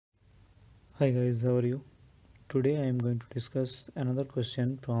Hi guys, how are you? Today I am going to discuss another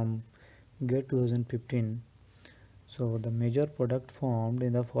question from GATE 2015. So the major product formed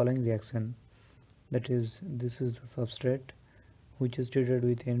in the following reaction, that is, this is the substrate which is treated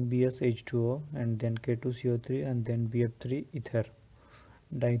with NBS-H2O and then K2CO3 and then BF3 ether,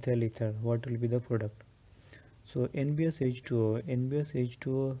 diethyl ether. What will be the product? So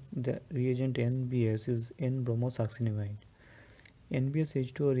NBS-H2O, the reagent NBS is N-bromosuccinimide.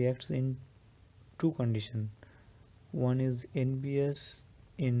 NBS-H2O reacts in two conditions. One is NBS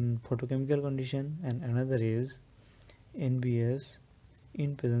in photochemical condition and another is NBS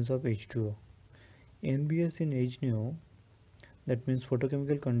in presence of H2O. NBS in HNO, that means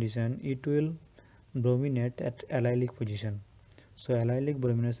photochemical condition, it will brominate at allylic position. So allylic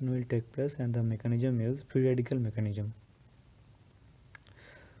bromination will take place and the mechanism is free radical mechanism.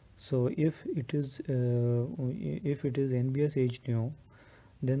 So if it is NBS HNO,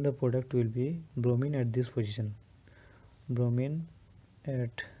 then the product will be bromine at this position. Bromine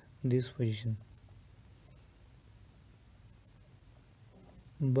at this position.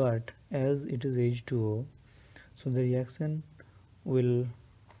 But as it is H2O, so the reaction will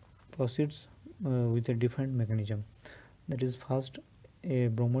proceeds with a different mechanism. That is, first a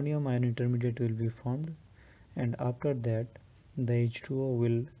bromonium ion intermediate will be formed, and after that the H2O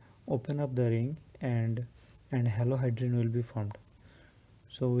will open up the ring and halohydrin will be formed.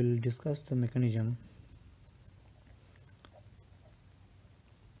 So we'll discuss the mechanism.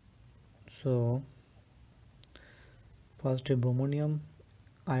 So first a bromonium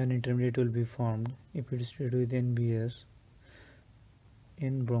ion intermediate will be formed if it is treated with NBS,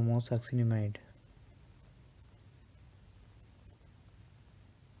 N-bromosuccinimide.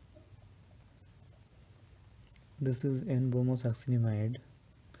 This is N-bromosuccinimide.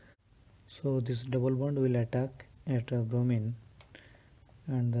 So this double bond will attack at bromine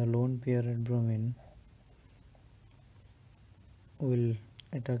and the lone pair at bromine will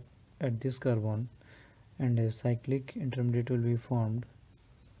attack at this carbon and a cyclic intermediate will be formed.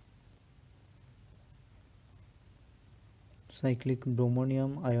 Cyclic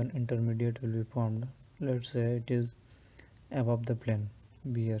bromonium ion intermediate will be formed. Let's say it is above the plane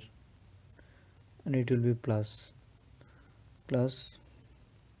Br, and it will be plus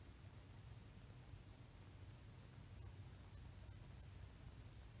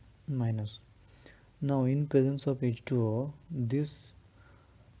minus. Now in presence of H2O, this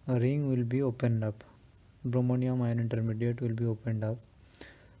ring will be opened up. Bromonium ion intermediate will be opened up.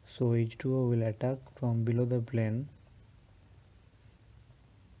 So H2O will attack from below the plane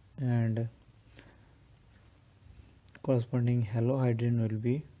and corresponding halohydrin will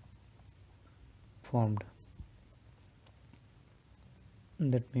be formed.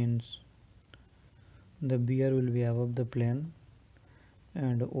 That means the Br will be above the plane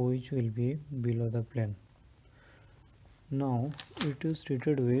and OH will be below the plane. Now it is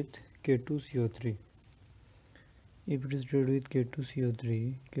treated with K2CO3. If it is treated with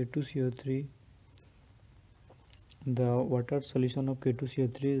K2CO3, the water solution of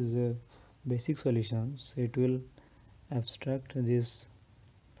K2CO3 is a basic solution, so it will abstract this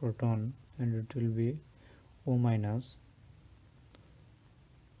proton and it will be O minus.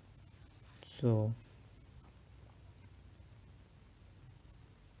 So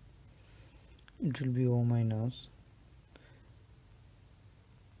it will be O minus.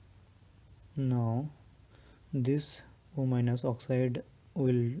 Now this O minus oxide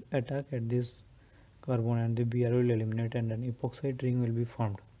will attack at this carbon and the Br will eliminate and an epoxide ring will be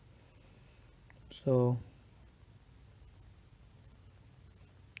formed. So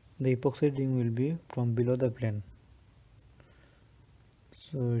the epoxide ring will be from below the plane.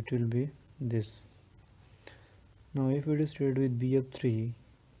 So it will be this. Now if it is treated with BF3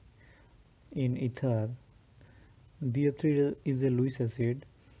 in ether, BF3 is a Lewis acid.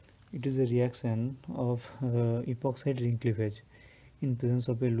 It is a reaction of epoxide ring cleavage in presence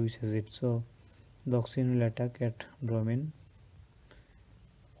of a Lewis acid. So the oxygen will attack at bromine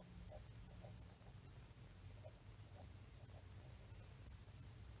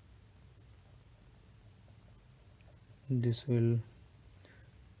this will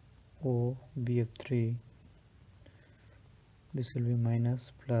O BF3, this will be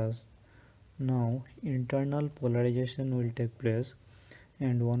minus plus. Now internal polarization will take place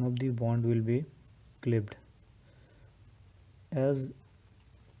and one of the bond will be cleaved. As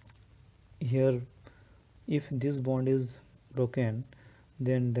here, if this bond is broken,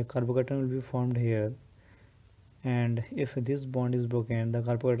 then the carbocation will be formed here, and if this bond is broken, the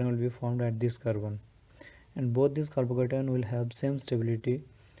carbocation will be formed at this carbon, and both these carbocation will have same stability.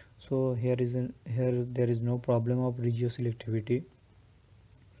 So here there is no problem of regioselectivity,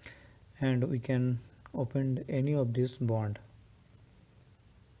 and we can open any of this bond.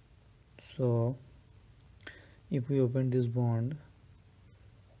 So if we open this bond,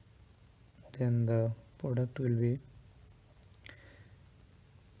 then the product will be,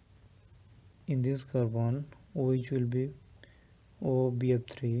 in this carbon OH will be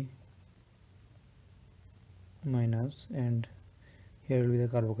OBF3 minus, and here will be the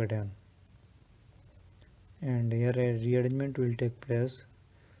carbocation, and here a rearrangement will take place,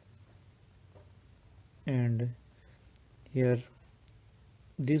 and here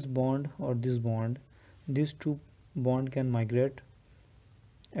this bond or this bond, these two bond can migrate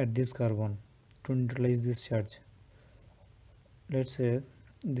at this carbon to neutralize this charge. Let's say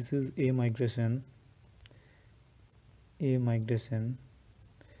this is a migration. If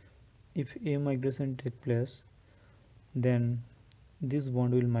a migration take place, then this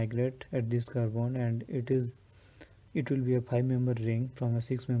bond will migrate at this carbon, and it will be a 5-member ring from a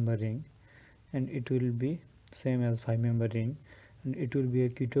 6-member ring, and it will be same as 5-member ring, and it will be a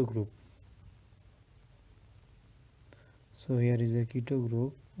keto group. So here is a keto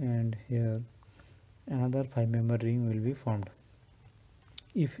group, and here another 5-member ring will be formed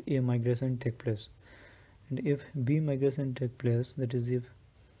if a migration take place. And if B migration take place, that is if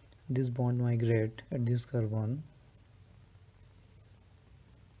this bond migrate at this carbon,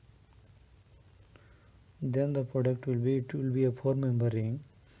 then the product will be, it will be a 4-member ring,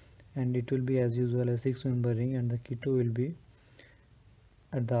 and it will be as usual a 6-member ring, and the keto will be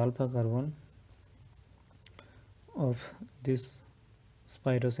at the alpha carbon of this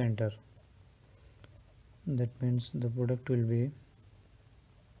spiro center. That means the product will be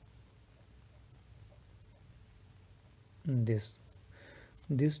this.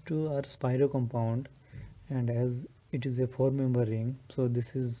 These two are spiro compound, and as it is a 4-member ring, so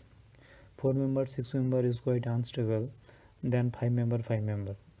this is 4-member, 6-member is quite unstable than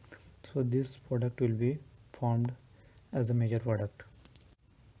 5-member. So this product will be formed as a major product.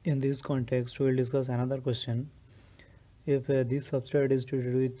 In this context, we will discuss another question. If this substrate is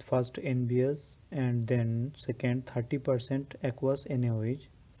treated with first NBS and then second 30% aqueous NaOH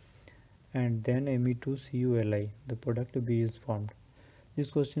and then Me2CuLi, the product B is formed.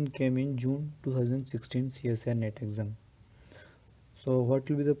 This question came in June 2016 CSIR NET exam. So what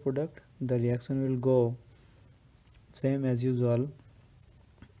will be the product? The reaction will go same as usual.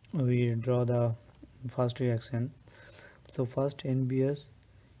 We draw the first reaction. So first NBS,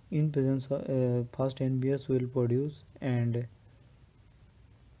 in presence of first NBS will produce and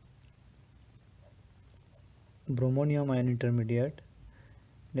bromonium ion intermediate,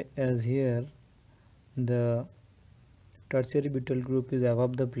 as here the tertiary butyl group is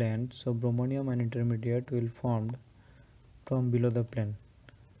above the plane, so bromonium ion intermediate will formed from below the plane.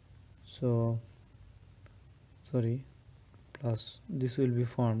 So plus this will be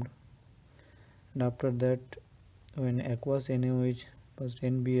formed, and after that when aqueous NaOH first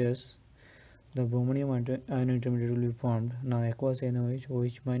NBS, the bromonium ion intermediate will be formed. Now aqueous NaOH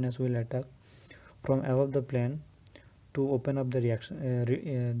OH minus will attack from above the plane to open up the reaction,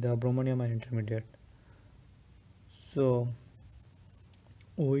 the bromonium ion intermediate. So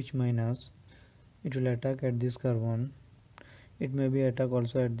OH minus, it will attack at this carbon, it may be attack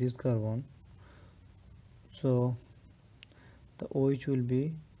also at this carbon, so the OH will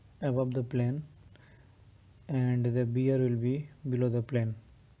be above the plane and the Br will be below the plane.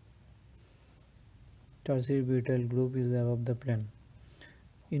 Tertiary butyl group is above the plane.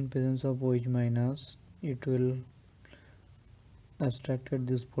 In presence of OH minus, it will abstracted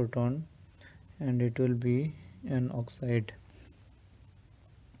this proton and it will be an oxide.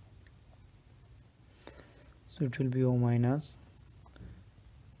 So it will be O minus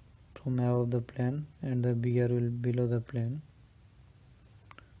from above the plane and the Br will below the plane.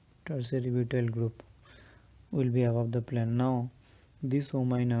 Tertiary butyl group will be above the plane. Now this O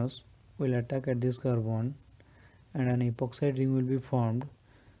minus will attack at this carbon and an epoxide ring will be formed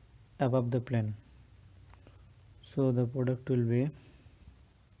above the plane. So the product will be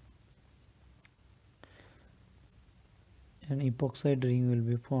an epoxide ring will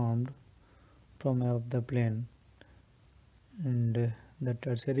be formed from above the plane, and the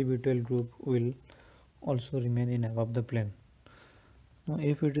tertiary butyl group will also remain in above the plane. Now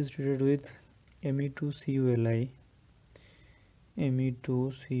if it is treated with Me2CuLi,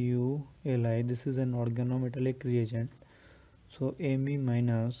 this is an organometallic reagent, so Me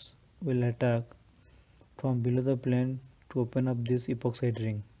minus will attack from below the plane to open up this epoxide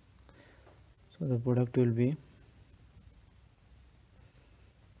ring. So the product will be,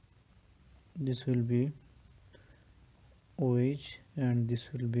 this will be OH and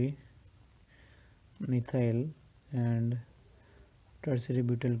this will be methyl, and tertiary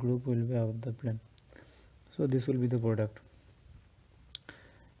butyl group will be out of the plane. So this will be the product.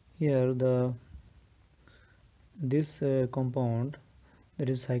 Here this compound, that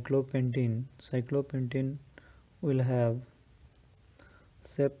is cyclopentene will have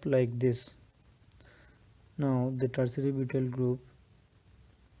shape like this. Now the tertiary butyl group,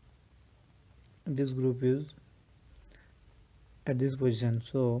 this group is at this position,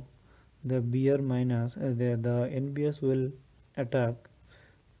 so the Br minus the NBS will attack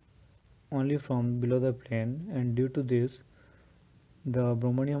only from below the plane, and due to this the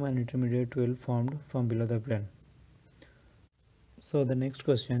bromonium and intermediate will formed from below the plane. So the next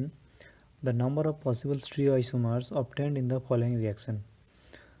question, the number of possible stereoisomers obtained in the following reaction.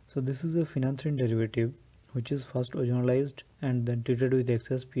 So this is a phenanthrene derivative which is first ozonized and then treated with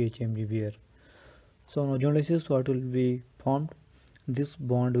excess PHMGBr. So on ozonolysis, what will be formed? This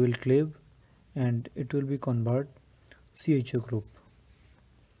bond will cleave and it will be convert CHO group.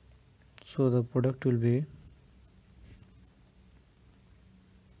 So the product will be,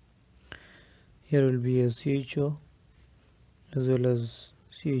 here will be a CHO as well as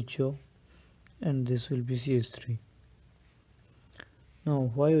CHO, and this will be CH3.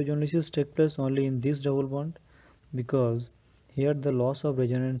 Now why ozonolysis take place only in this double bond? Because here the loss of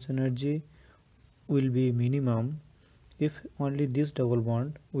resonance energy will be minimum if only this double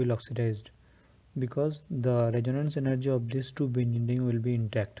bond will oxidized, because the resonance energy of these two binding will be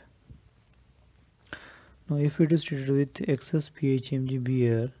intact. Now if it is treated with excess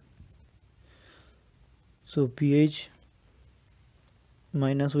PHMGBr, so pH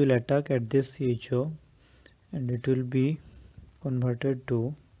minus will attack at this CHO and it will be converted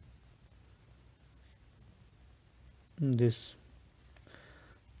to this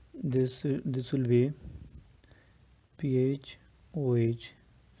will be pH OH,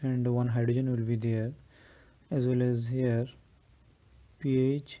 and one hydrogen will be there, as well as here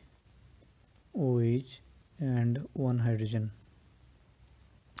pH OH and one hydrogen.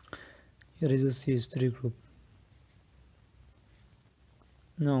 Here is a CH3 group.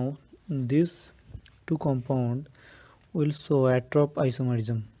 Now these two compound will show atrop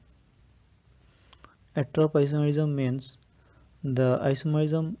isomerism. Atrop isomerism means the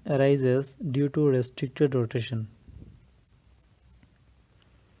isomerism arises due to restricted rotation.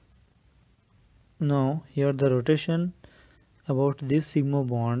 Now here the rotation about this sigma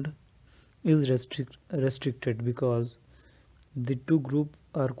bond is restricted because the two group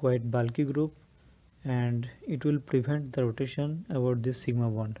are quite bulky group, and it will prevent the rotation about this sigma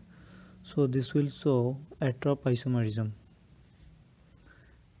bond. So this will show atrop isomerism,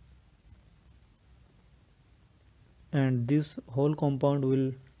 and this whole compound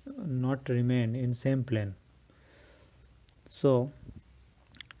will not remain in same plane. So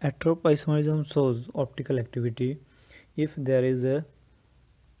atrop isomerism shows optical activity if there is a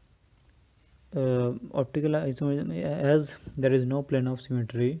optical isomerism, as there is no plane of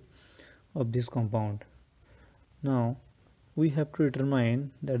symmetry of this compound. Now we have to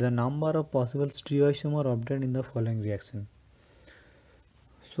determine that the number of possible stereoisomer obtained in the following reaction.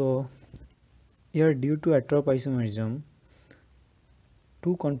 So here, due to atrop isomerism,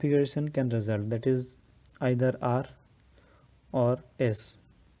 two configuration can result, that is either R or S.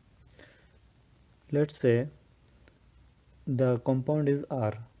 Let's say the compound is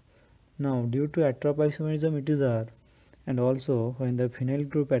R. Now due to atrop isomerism it is R, and also when the phenyl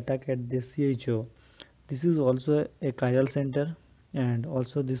group attack at this CHO, this is also a chiral center, and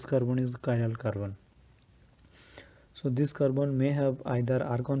also this carbon is chiral carbon. So this carbon may have either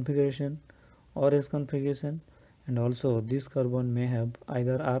R configuration or S configuration, and also this carbon may have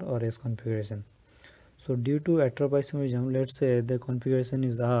either R or S configuration. So due to atrop isomerism, let's say the configuration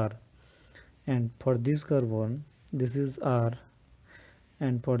is R, and for this carbon this is R,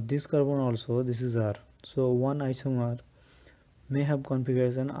 and for this carbon also this is R. So one isomer may have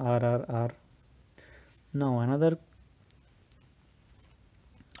configuration RRR. Now another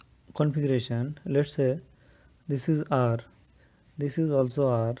configuration, let's say this is R, this is also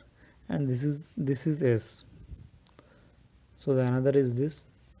R, and this is S. So the another is this,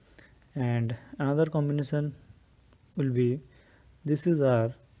 and another combination will be this is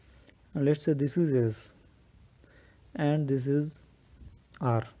R, and let's say this is S, and this is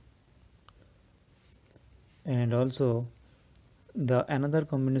R, and also the another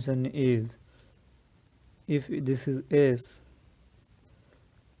combination is, if this is S,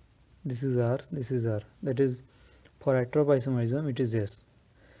 this is R, this is R, that is for atrop isomerism it is S.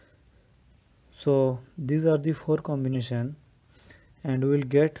 So these are the four combination, and we will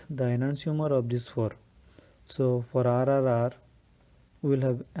get the enantiomer of these four. So for RRR we will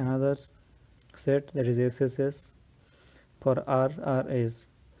have another set, that is SSS, For RRS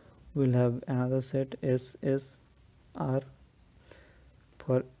we'll have another set SSR.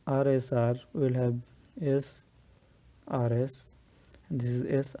 For RSR we'll have SRS, and this is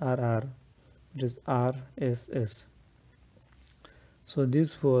SRR, it is RSS. So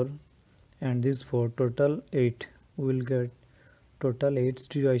these four and these four, total 8, we will get total 8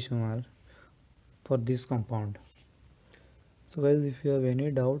 stereoisomer for this compound. So guys, if you have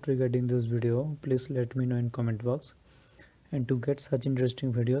any doubt regarding this video, please let me know in comment box, and to get such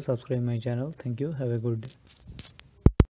interesting videos, subscribe my channel. Thank you, have a good day.